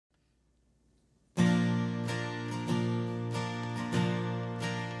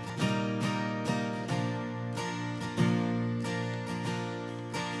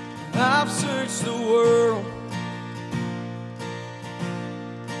I've searched the world,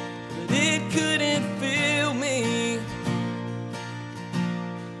 but it couldn't fill me.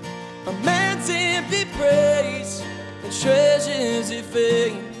 A man's empty praise and treasures he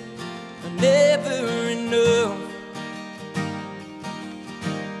fame are never enough.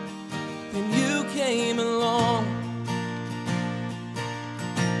 Then you came along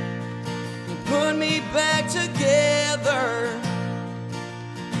and put me back together,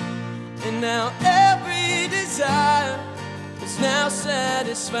 and now every desire is now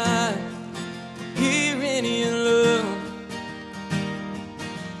satisfied here in your love.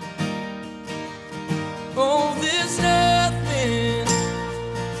 Oh, there's nothing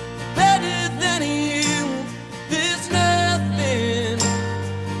better than you. There's nothing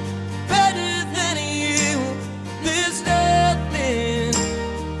better than you. There's nothing,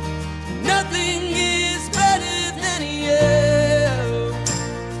 nothing is better than you.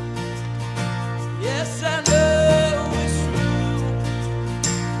 Yes, I know it's true.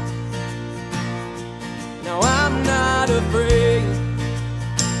 Now I'm not afraid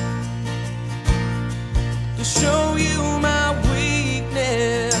to show you my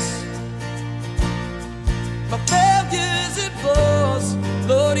weakness, my failures and flaws.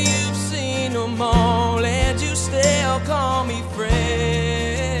 Lord, you've seen them all, and you still call me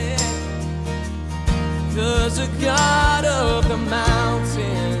friend. 'Cause the God of the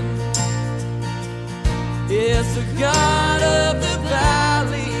mountain is the God of the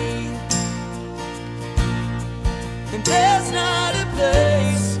valley, and there's not a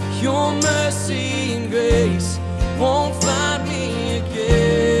place your mercy and grace won't find me again.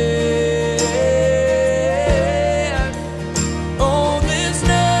 Oh, there's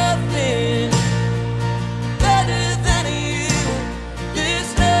nothing better than you.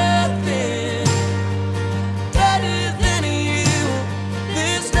 There's nothing better than you.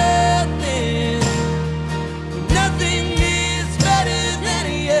 There's nothing, nothing is better than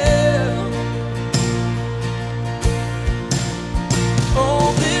you. Oh,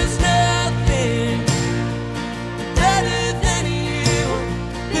 there's nothing better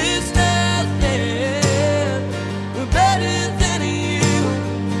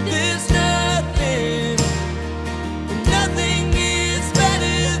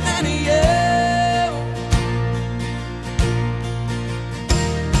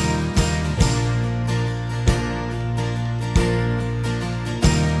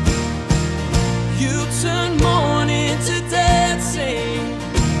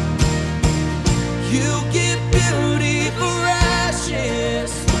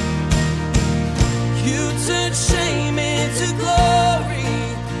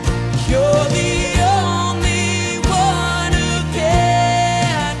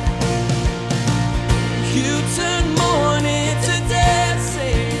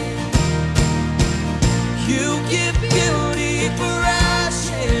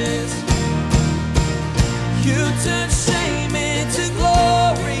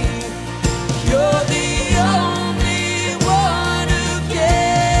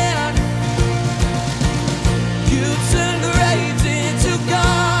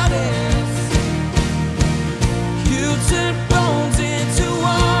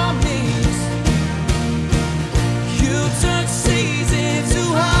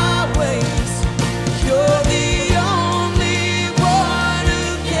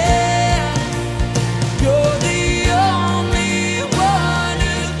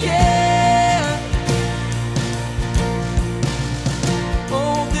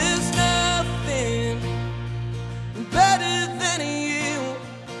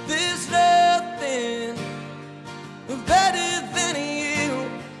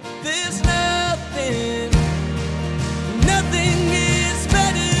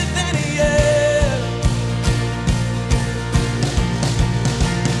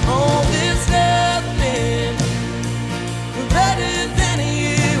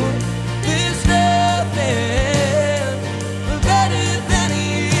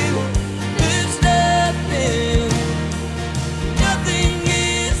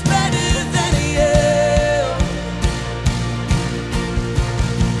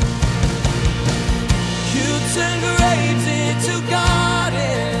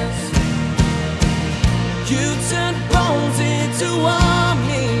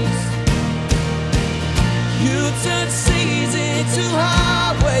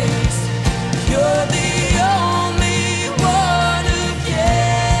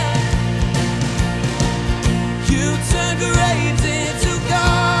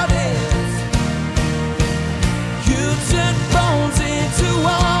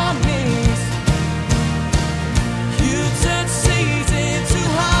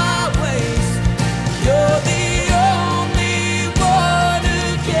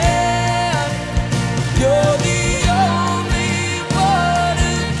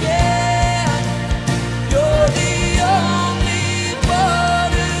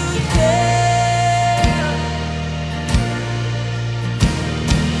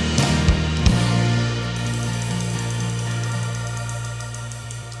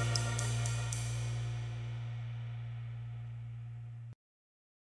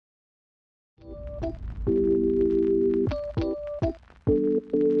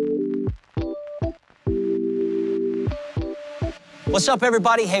What's up,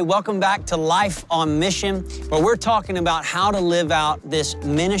 everybody? Hey, welcome back to Life on Mission, where we're talking about how to live out this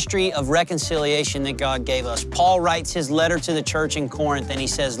ministry of reconciliation that God gave us. Paul writes his letter to the church in Corinth, and he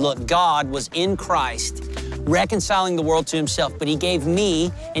says, look, God was in Christ reconciling the world to himself, but he gave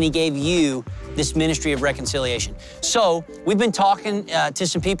me and he gave you this ministry of reconciliation. So we've been talking to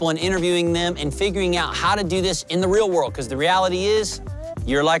some people and interviewing them and figuring out how to do this in the real world, because the reality is,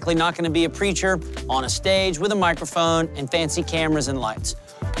 you're likely not going to be a preacher on a stage with a microphone and fancy cameras and lights.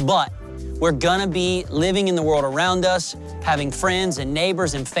 But we're going to be living in the world around us, having friends and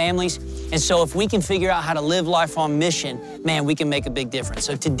neighbors and families. And so if we can figure out how to live life on mission, man, we can make a big difference.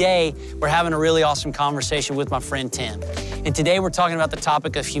 So today, we're having a really awesome conversation with my friend Tim. And today we're talking about the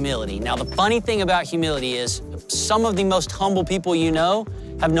topic of humility. Now, the funny thing about humility is some of the most humble people you know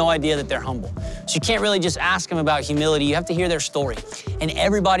have no idea that they're humble. So you can't really just ask them about humility. You have to hear their story. And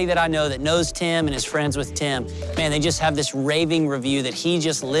everybody that I know that knows Tim and is friends with Tim, man, they just have this raving review that he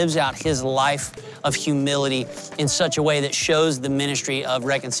just lives out his life of humility in such a way that shows the ministry of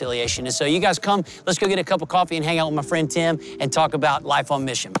reconciliation. And so you guys come, let's go get a cup of coffee and hang out with my friend Tim and talk about life on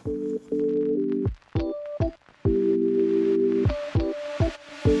mission.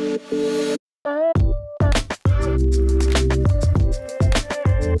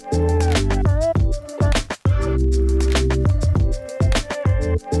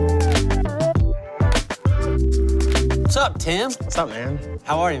 What's up, Tim? What's up, man?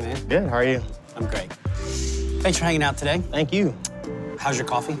 How are you, man? Good, how are you? I'm great. Thanks for hanging out today. Thank you. How's your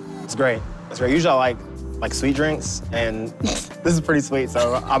coffee? It's great. It's great. Usually I like sweet drinks, and this is pretty sweet,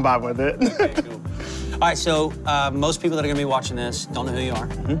 so I'm vibing with it. Okay, cool. All right, so most people that are gonna be watching this don't know who you are.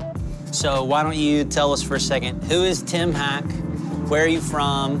 Mm-hmm. So why don't you tell us for a second, who is Tim Hack? Where are you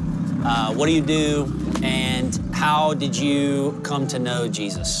from? What do you do? And how did you come to know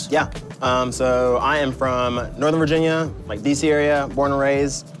Jesus? Yeah, so I am from Northern Virginia, like DC area, born and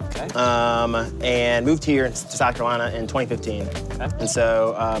raised. Okay. And moved here to South Carolina in 2015. Okay. And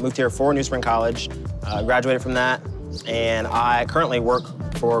so moved here for NewSpring College, graduated from that, and I currently work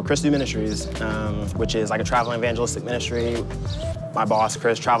for Chris Ministries, which is like a traveling evangelistic ministry. My boss,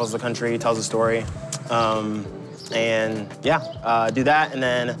 Chris, travels the country, tells a story. And yeah, do that, and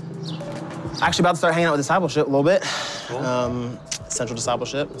then actually about to start hanging out with discipleship a little bit. Cool. Central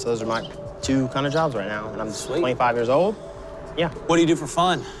discipleship. So those are my two kind of jobs right now, and I'm 25 years old. Yeah. What do you do for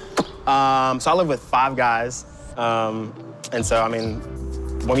fun? So I live with 5 guys, and so I mean,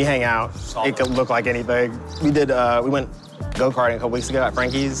 when we hang out, it could look like anything. We went go-karting a couple weeks ago at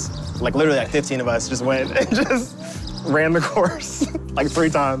Frankie's. Like literally, like 15 of us just went and just ran the course like 3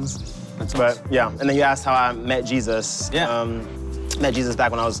 times. That's awesome. But yeah, and then you asked how I met Jesus. Yeah. Met Jesus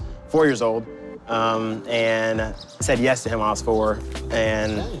back when I was 4 years old, and said yes to him when I was 4,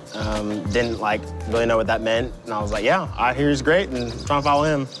 and didn't like really know what that meant. And I was like, yeah, I hear he's great, and I'm trying to follow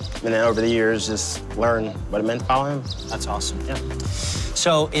him. And then over the years, just learn what it meant to follow him. That's awesome. Yeah.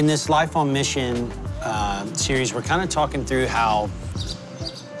 So in this Life on Mission series, we're kind of talking through how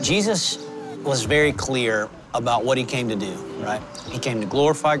Jesus was very clear about what he came to do, right? He came to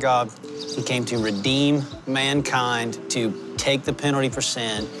glorify God. He came to redeem mankind, to take the penalty for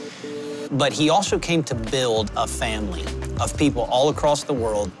sin. But he also came to build a family of people all across the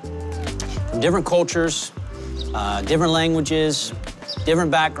world from different cultures, different languages, different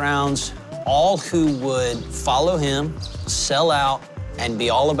backgrounds, all who would follow him, sell out, and be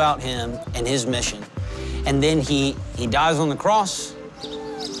all about him and his mission. And then he dies on the cross,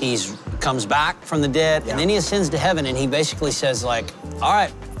 he comes back from the dead, and then he ascends to heaven, and he basically says, like, all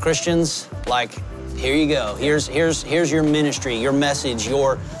right, Christians, like, here you go. Here's your ministry, your message,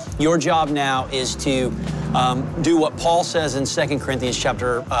 your job now is to do what Paul says in 2 Corinthians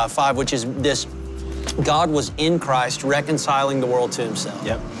chapter 5, which is this: God was in Christ reconciling the world to himself.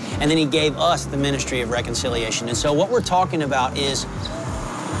 Yep. And then he gave us the ministry of reconciliation. And so what we're talking about is,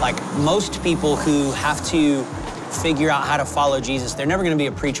 like, most people who have to figure out how to follow Jesus, they're never gonna be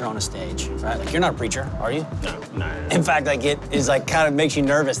a preacher on a stage, right? Like, you're not a preacher, are you? No. In fact, like, it is like kind of makes you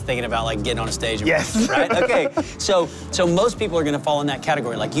nervous thinking about like getting on a stage. Yes. Right? Okay, so most people are gonna fall in that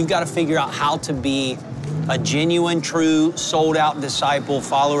category. Like, you've gotta figure out how to be a genuine, true, sold-out disciple,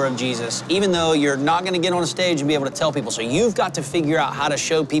 follower of Jesus, even though you're not gonna get on a stage and be able to tell people. So you've got to figure out how to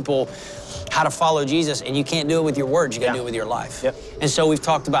show people how to follow Jesus, and you can't do it with your words, you gotta do it with your life. Yep. And so we've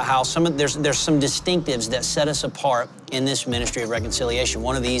talked about how there's some distinctives that set us apart in this ministry of reconciliation.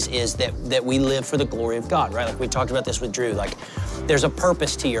 One of these is that we live for the glory of God, right? Like we talked about this with Drew, like there's a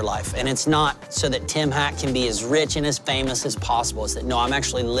purpose to your life, and it's not so that Tim Hack can be as rich and as famous as possible. It's that, no, I'm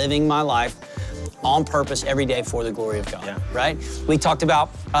actually living my life on purpose every day for the glory of God, Yeah. right? We talked about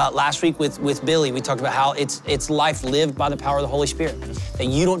last week with Billy, we talked about how it's life lived by the power of the Holy Spirit. That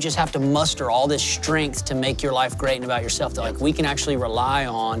you don't just have to muster all this strength to make your life great and about yourself. That like we can actually rely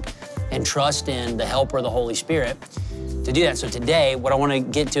on and trust in the helper of the Holy Spirit to do that. So today, what I want to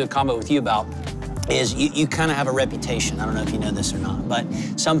get to a combo with you about is you kind of have a reputation. I don't know if you know this or not, but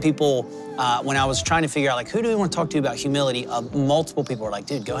some people, when I was trying to figure out like, who do we want to talk to about humility, multiple people were like,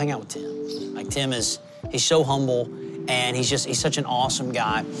 dude, go hang out with Tim. Like Tim he's so humble and he's such an awesome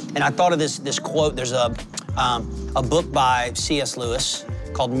guy. And I thought of this quote. There's a book by C.S. Lewis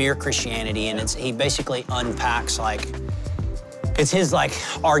called Mere Christianity, and he basically unpacks like, it's his like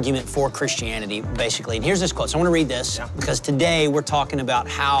argument for Christianity, basically. And here's this quote. So I want to read this because today we're talking about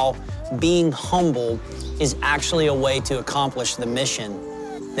how being humble is actually a way to accomplish the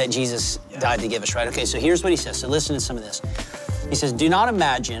mission that Jesus died to give us, right? Okay, so here's what he says. So listen to some of this. He says, do not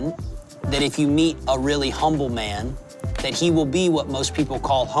imagine that if you meet a really humble man, that he will be what most people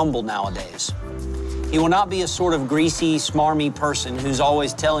call humble nowadays. He will not be a sort of greasy, smarmy person who's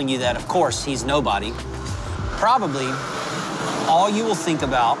always telling you that, of course, he's nobody. Probably, all you will think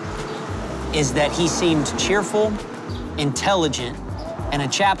about is that he seemed cheerful, intelligent, and a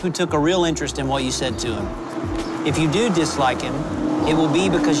chap who took a real interest in what you said to him. If you do dislike him, it will be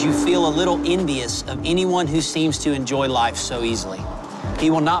because you feel a little envious of anyone who seems to enjoy life so easily. He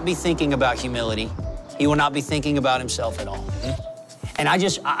will not be thinking about humility. He will not be thinking about himself at all. And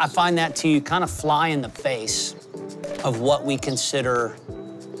I find that to kind of fly in the face of what we consider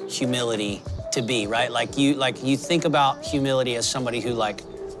humility to be, right? Like you think about humility as somebody who like,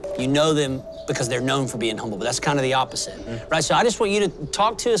 you know them because they're known for being humble, but that's kind of the opposite, right? So I just want you to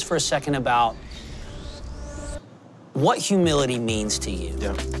talk to us for a second about what humility means to you.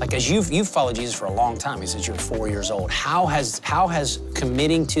 Yeah. Like as you've followed Jesus for a long time, since you're 4 years old, how has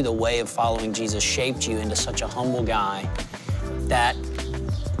committing to the way of following Jesus shaped you into such a humble guy that,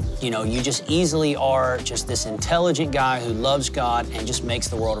 you know, you just easily are just this intelligent guy who loves God and just makes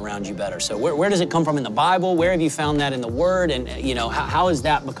the world around you better? So where does it come from in the Bible? Where have you found that in the Word? And, you know, how has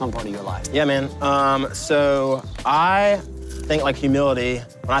that become part of your life? Yeah, man. So I think like humility,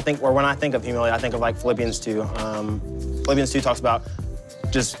 when I think of humility, I think of like Philippians 2. Philippians 2 talks about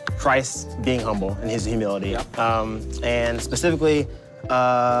just Christ being humble and his humility. Yep. And specifically,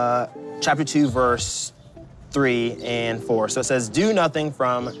 chapter 2, verse 3 and 4. So it says, do nothing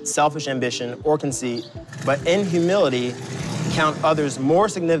from selfish ambition or conceit, but in humility count others more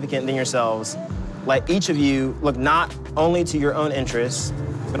significant than yourselves. Let each of you look not only to your own interests,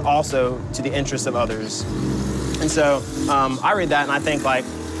 but also to the interests of others. And so I read that and I think like,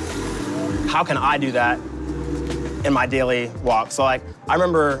 how can I do that in my daily walk? So like, I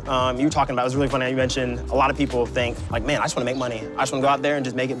remember you were talking about, it was really funny, you mentioned a lot of people think like, man, I just want to make money. I just want to go out there and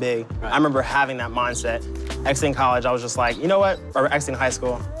just make it big. Right. I remember having that mindset. Exiting college, I was just like, you know what? Or exiting high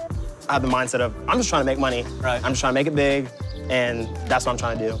school, I had the mindset of, I'm just trying to make money. Right. I'm just trying to make it big, and that's what I'm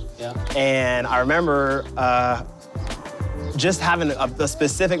trying to do. Yeah. And I remember just having a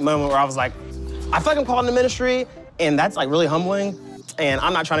specific moment where I was like, I feel like I'm called into ministry, and that's like really humbling, and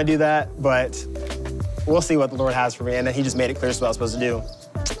I'm not trying to do that, but we'll see what the Lord has for me. And then he just made it clear what I was supposed to do.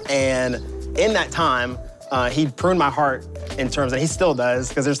 And in that time, he pruned my heart in terms, and he still does,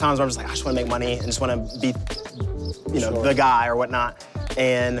 because there's times where I'm just like, I just want to make money and just want to be, you know, the guy or whatnot.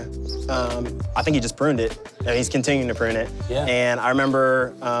 And I think he just pruned it, and he's continuing to prune it. Yeah. And I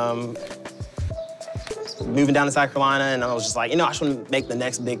remember moving down to South Carolina, and I was just like, you know, I just want to make the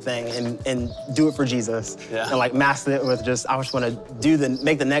next big thing and do it for Jesus. Yeah. And like master it with just, I just want to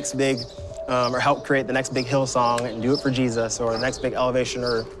make the next big, or help create the next big Hillsong and do it for Jesus, or the next big Elevation,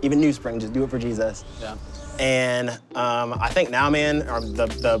 or even NewSpring, just do it for Jesus. Yeah. And I think now, man,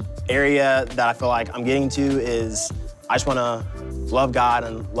 the area that I feel like I'm getting to is I just want to love God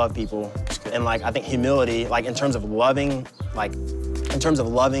and love people. And like, I think humility, like in terms of loving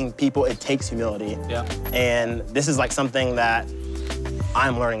people, it takes humility. Yeah. And this is like something that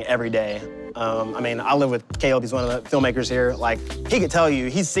I'm learning every day. I mean, I live with Caleb, he's one of the filmmakers here. Like, he could tell you,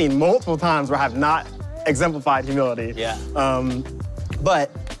 he's seen multiple times where I have not exemplified humility. Yeah.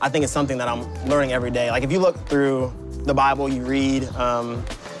 But I think it's something that I'm learning every day. Like, if you look through the Bible, you read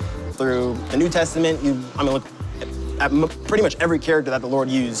through the New Testament, look at pretty much every character that the Lord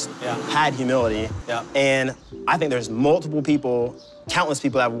used had humility. Yeah. And I think there's multiple people, countless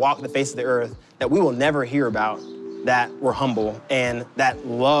people that have walked the face of the earth that we will never hear about, that were humble and that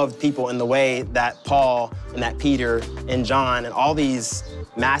loved people in the way that Paul and that Peter and John and all these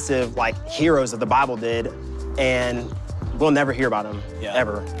massive like heroes of the Bible did, and we'll never hear about them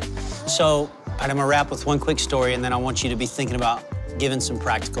ever. So I'm gonna wrap with one quick story, and then I want you to be thinking about giving some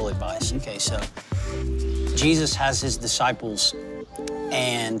practical advice. Okay, so Jesus has his disciples,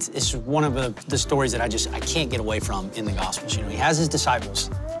 and it's one of the stories that I can't get away from in the Gospels. You know, he has his disciples,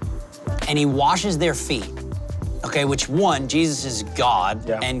 and he washes their feet. Okay, which one, Jesus is God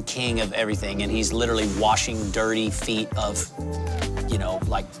and King of everything, and he's literally washing dirty feet of, you know,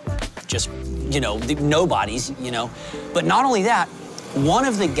 like just, you know, nobodies, you know. But not only that, one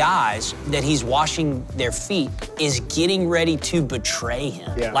of the guys that he's washing their feet is getting ready to betray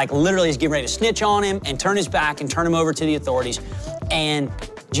him. Yeah. Like literally he's getting ready to snitch on him and turn his back and turn him over to the authorities. And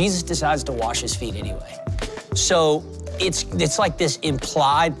Jesus decides to wash his feet anyway. So it's like this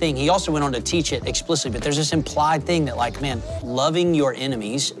implied thing. He also went on to teach it explicitly, but there's this implied thing that like, man, loving your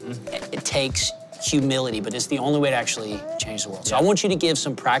enemies, it takes humility, but it's the only way to actually change the world. So I want you to give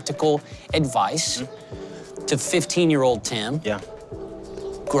some practical advice to 15-year-old Tim. Yeah.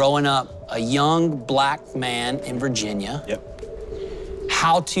 Growing up, a young black man in Virginia. Yep.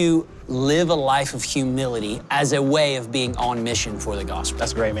 How to live a life of humility as a way of being on mission for the gospel.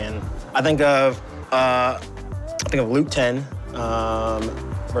 That's great, man. I think of Luke 10,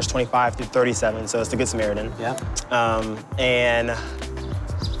 verse 25 through 37. So it's the Good Samaritan. Yeah. And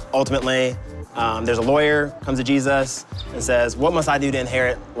ultimately, there's a lawyer comes to Jesus and says, "What must I do to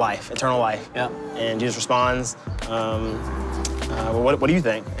inherit life, eternal life?" Yeah. And Jesus responds, "Well, what do you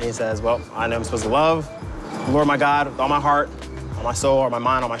think?" And he says, "Well, I know I'm supposed to love the Lord my God with all my heart, all my soul, all my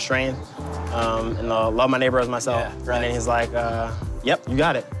mind, all my strength, and love my neighbor as myself." Yeah, right. And then he's like, "Yep, you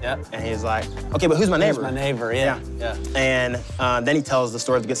got it." Yep. And he's like, "Okay, but who's my neighbor?" Who's my neighbor? Yeah. Yeah. And then he tells the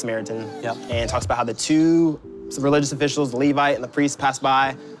story of the Good Samaritan. Yep. And talks about how the two religious officials, the Levite and the priest, passed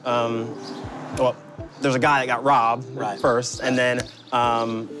by. Well, there's a guy that got robbed first, and then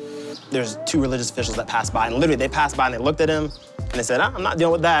there's two religious officials that passed by, and literally they passed by and they looked at him and they said, "I'm not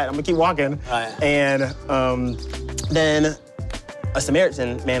dealing with that. I'm gonna keep walking." Right. And then a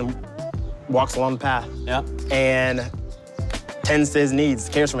Samaritan man walks along the path. Yeah. And tends to his needs,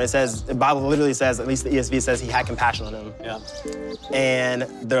 cares for him. It says, the Bible literally says, at least the ESV says, he had compassion on him. Yeah. And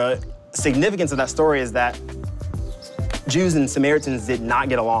the significance of that story is that Jews and Samaritans did not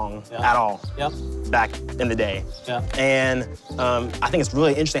get along at all back in the day. Yeah. And I think it's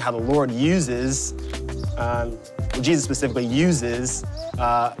really interesting how the Lord uses, Jesus specifically uses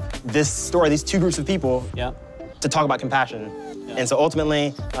this story, these two groups of people to talk about compassion. Yeah. And so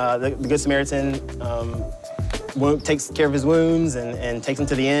ultimately, the Good Samaritan takes care of his wounds and takes him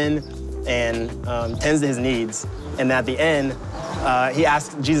to the inn and tends to his needs. And at the end,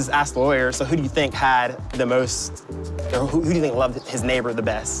 Jesus asked the lawyer, "So who do you think had the most, or who do you think loved his neighbor the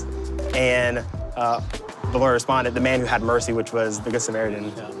best?" And the lawyer responded, "The man who had mercy," which was the Good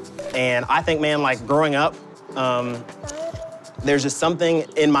Samaritan. Yeah. And I think, man, like growing up, there's just something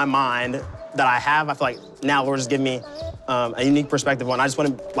in my mind that I have. I feel like now Lord just giving me a unique perspective on. I just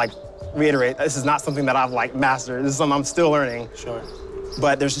want to like reiterate, this is not something that I've like mastered. This is something I'm still learning. Sure.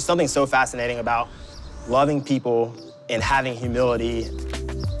 But there's just something so fascinating about loving people and having humility,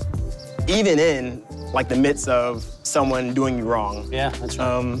 even in like the midst of someone doing you wrong. Yeah, that's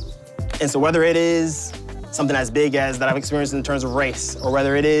right. And so whether it is something as big as that I've experienced in terms of race, or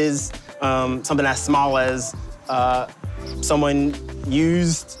whether it is something as small as someone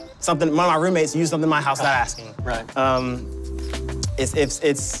used something, one of my roommates used something in my house without asking. Right.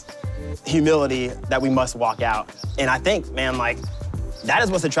 It's humility that we must walk out. And I think, man, like, that is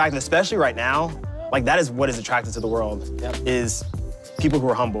what's attractive, especially right now. Like, that is what is attractive to the world, is people who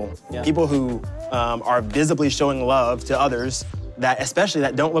are humble, people who are visibly showing love to others, that especially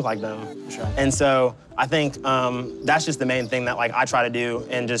that don't look like them. Sure. And so I think that's just the main thing that like I try to do,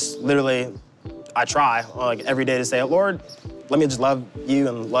 and just literally I try like every day to say, "Lord, let me just love you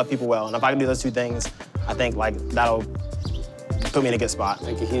and love people well." And if I can do those two things, I think like that'll put me in a good spot.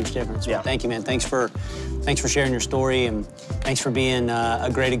 Make a huge difference. Yeah. Well, thank you, man. Thanks for sharing your story, and thanks for being a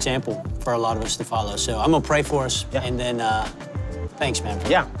great example for a lot of us to follow. So I'm gonna pray for us, and then thanks, man.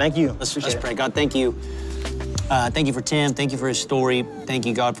 Yeah, thank you. Let's pray. God, thank you. Thank you for Tim. Thank you for his story. Thank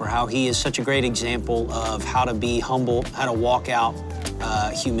you, God, for how he is such a great example of how to be humble, how to walk out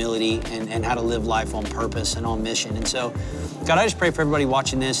humility, and how to live life on purpose and on mission. And so, God, I just pray for everybody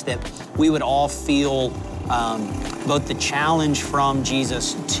watching this that we would all feel both the challenge from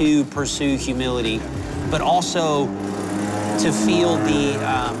Jesus to pursue humility, but also to feel the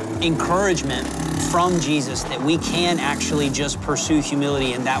encouragement from Jesus that we can actually just pursue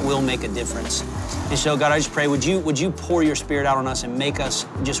humility, and that will make a difference. And so, God, I just pray, would you pour your Spirit out on us and make us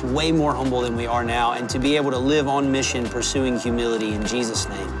just way more humble than we are now, and to be able to live on mission pursuing humility in Jesus'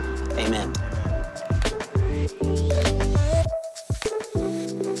 name. Amen.